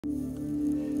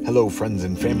Hello friends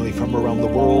and family from around the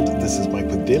world, this is Mike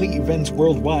with Daily Events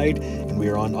Worldwide, and we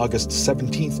are on August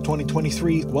 17th,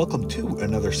 2023. Welcome to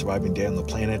another surviving day on the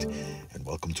planet, and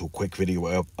welcome to a quick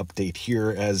video update here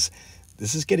as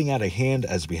this is getting out of hand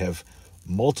as we have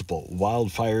multiple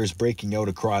wildfires breaking out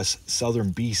across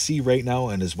southern BC right now,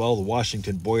 and as well the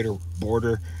Washington border,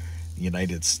 the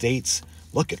United States.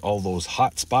 Look at all those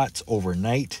hot spots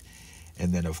overnight.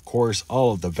 And then, of course,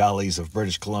 all of the valleys of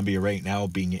British Columbia right now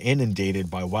being inundated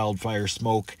by wildfire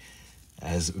smoke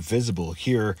as visible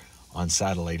here on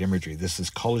satellite imagery. This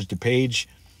is College DuPage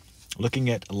looking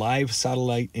at live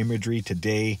satellite imagery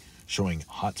today showing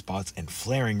hotspots and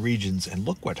flaring regions. And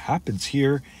look what happens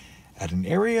here at an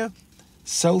area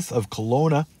south of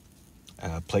Kelowna,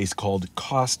 a place called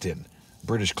Costin,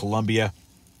 British Columbia.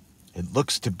 It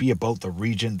looks to be about the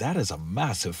region. That is a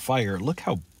massive fire. Look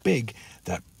how big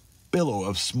that billow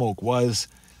of smoke was,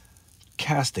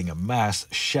 casting a mass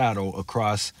shadow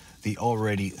across the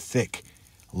already thick,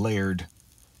 layered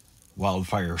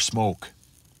wildfire smoke.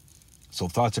 So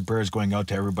thoughts and prayers going out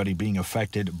to everybody being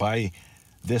affected by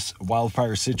this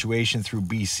wildfire situation through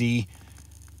BC.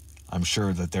 I'm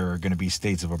sure that there are going to be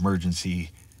states of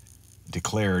emergency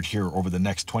declared here over the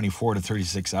next 24 to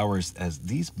 36 hours as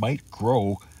these might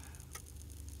grow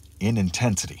in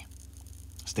intensity.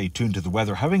 Stay tuned to the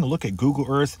weather. Having a look at Google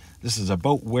Earth, this is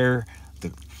about where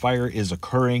the fire is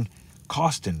occurring.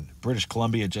 Costin, British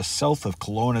Columbia, just south of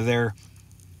Kelowna there.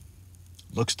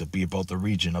 Looks to be about the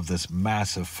region of this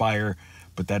massive fire,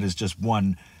 but that is just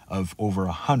one of over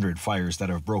 100 fires that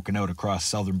have broken out across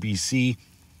southern BC,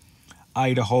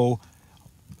 Idaho,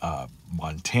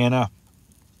 Montana,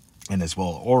 and as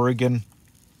well Oregon.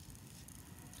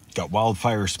 Got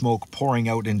wildfire smoke pouring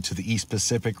out into the East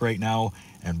Pacific right now,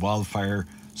 and wildfire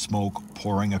smoke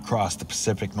pouring across the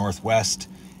Pacific Northwest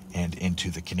and into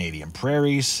the Canadian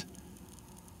prairies.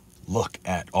 Look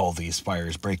at all these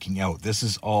fires breaking out. This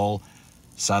is all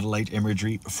satellite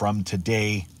imagery from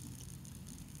today.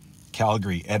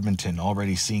 Calgary, Edmonton,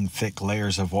 already seeing thick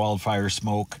layers of wildfire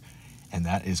smoke, and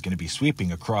that is going to be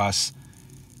sweeping across,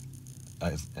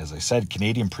 as I said,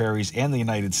 Canadian prairies and the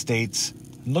United States.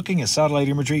 Looking at satellite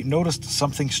imagery, noticed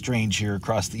something strange here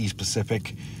across the East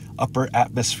Pacific, upper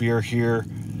atmosphere here.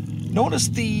 Notice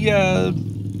the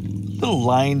little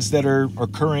lines that are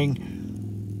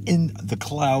occurring in the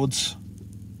clouds.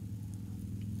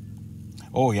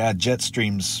 Oh yeah, jet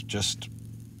streams just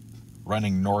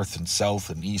running north and south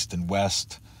and east and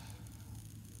west.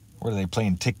 What are they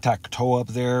playing tic-tac-toe up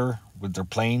there with their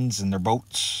planes and their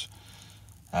boats?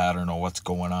 I don't know what's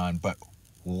going on, but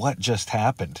what just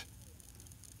happened?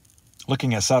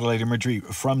 Looking at satellite imagery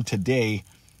from today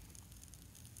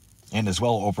and as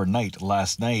well overnight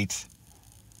last night.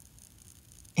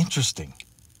 Interesting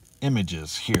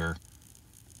images here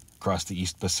across the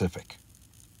East Pacific.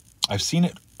 I've seen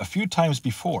it a few times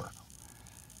before,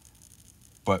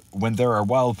 but when there are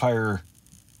wildfires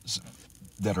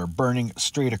that are burning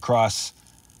straight across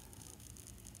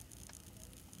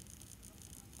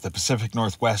the Pacific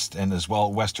Northwest and as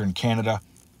well Western Canada,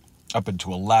 up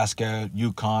into Alaska,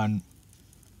 Yukon.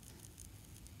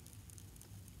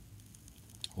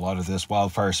 A lot of this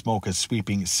wildfire smoke is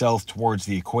sweeping south towards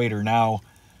the equator now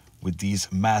with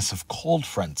these massive cold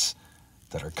fronts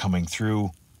that are coming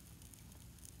through.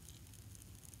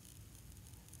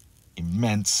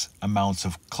 Immense amounts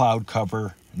of cloud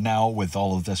cover now with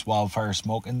all of this wildfire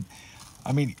smoke. And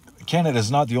I mean, Canada is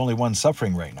not the only one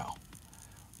suffering right now.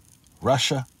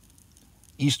 Russia,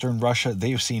 Eastern Russia,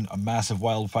 they've seen massive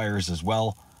wildfires as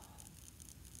well.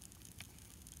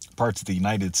 Parts of the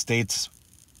United States,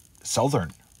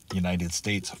 southern United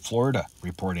States, Florida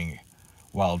reporting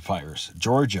wildfires.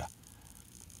 Georgia,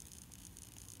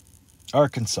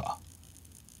 Arkansas.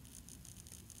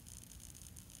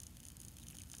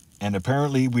 And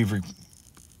apparently we've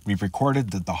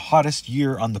recorded the hottest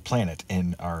year on the planet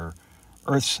in our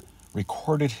Earth's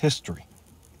recorded history.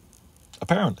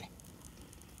 Apparently.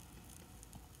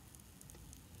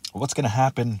 What's going to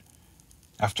happen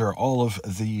after all of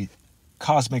the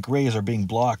cosmic rays are being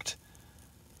blocked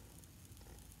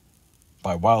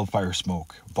by wildfire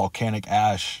smoke, volcanic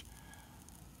ash,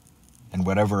 and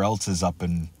whatever else is up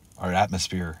in our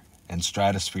atmosphere and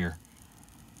stratosphere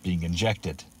being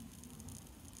injected?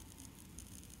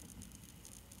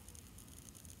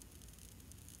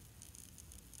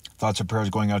 Thoughts and prayers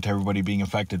going out to everybody being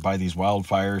affected by these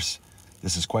wildfires.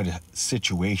 This is quite a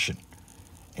situation.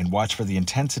 And watch for the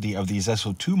intensity of these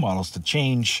SO2 models to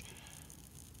change.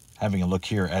 Having a look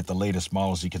here at the latest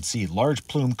models, you can see large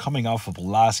plume coming off of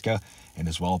Alaska and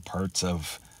as well parts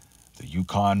of the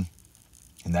Yukon.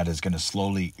 And that is going to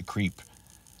slowly creep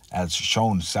as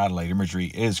shown, satellite imagery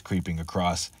is creeping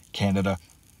across Canada.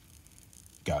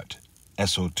 Got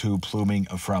SO2 pluming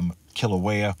from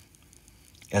Kilauea,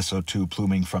 SO2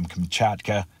 pluming from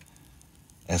Kamchatka,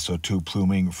 SO2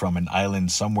 pluming from an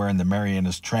island somewhere in the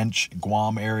Marianas Trench,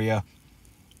 Guam area.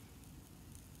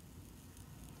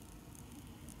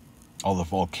 All the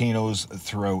volcanoes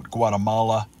throughout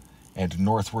Guatemala and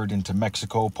northward into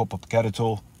Mexico,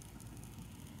 Popocatépetl.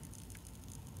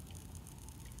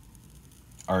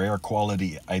 Our air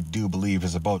quality, I do believe,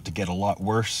 is about to get a lot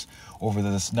worse over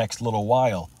this next little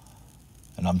while.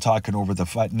 And I'm talking over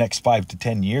the next 5 to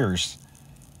 10 years.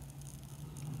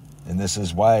 And this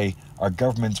is why our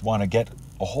governments want to get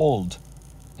a hold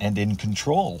and in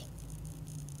control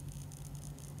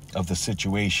of the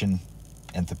situation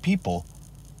and the people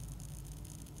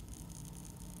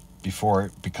before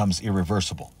it becomes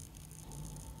irreversible.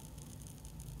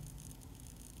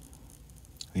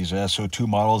 These are SO2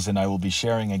 models, and I will be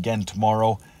sharing again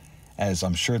tomorrow, as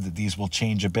I'm sure that these will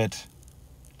change a bit.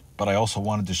 But I also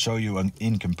wanted to show you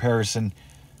in comparison,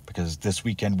 because this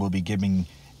weekend we'll be giving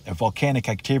a volcanic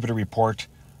activity report,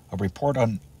 a report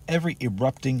on every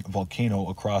erupting volcano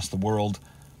across the world.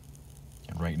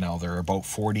 And right now there are about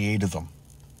 48 of them,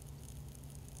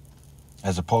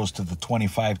 as opposed to the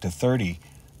 25 to 30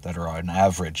 that are on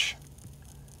average.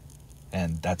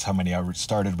 And that's how many I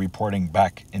started reporting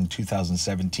back in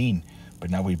 2017. But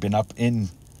now we've been up in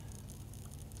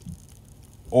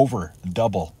over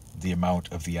double the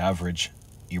amount of the average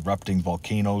erupting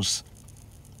volcanoes.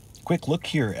 Quick look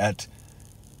here at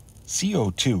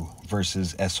CO2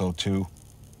 versus SO2.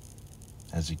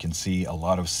 As you can see, a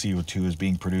lot of CO2 is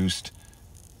being produced.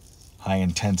 High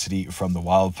intensity from the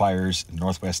wildfires in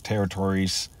Northwest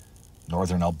Territories,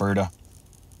 northern Alberta,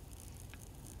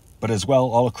 but as well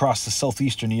all across the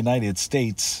southeastern United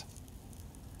States.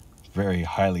 Very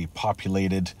highly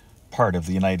populated part of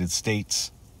the United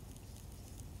States.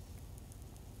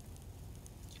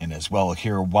 And as well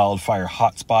here, wildfire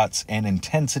hotspots and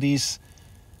intensities.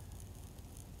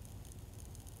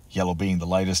 Yellow being the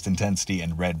lightest intensity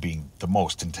and red being the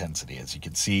most intensity, as you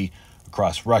can see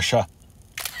across Russia.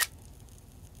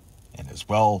 And as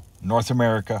well, North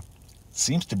America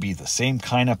seems to be the same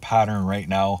kind of pattern right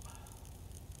now.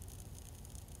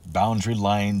 Boundary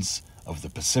lines of the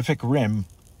Pacific Rim,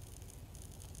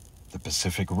 the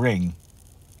Pacific Ring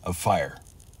of fire.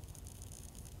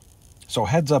 So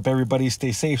heads up, everybody,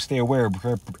 stay safe, stay aware,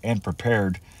 and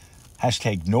prepared.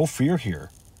 Hashtag no fear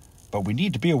here, but we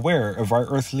need to be aware of our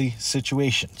earthly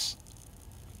situations.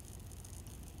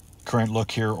 Current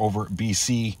look here over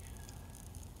BC.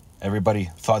 Everybody,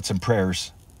 thoughts and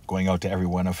prayers going out to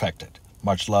everyone affected.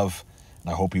 Much love,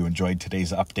 and I hope you enjoyed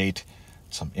today's update.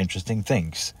 Some interesting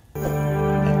things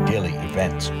and daily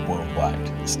events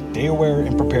worldwide. Stay aware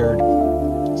and prepared.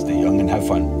 Stay young and have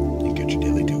fun, and get your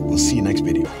daily due. We'll see you next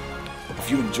video. If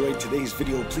you enjoyed today's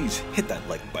video, please hit that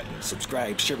like button,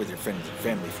 subscribe, share with your friends and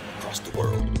family from across the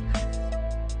world.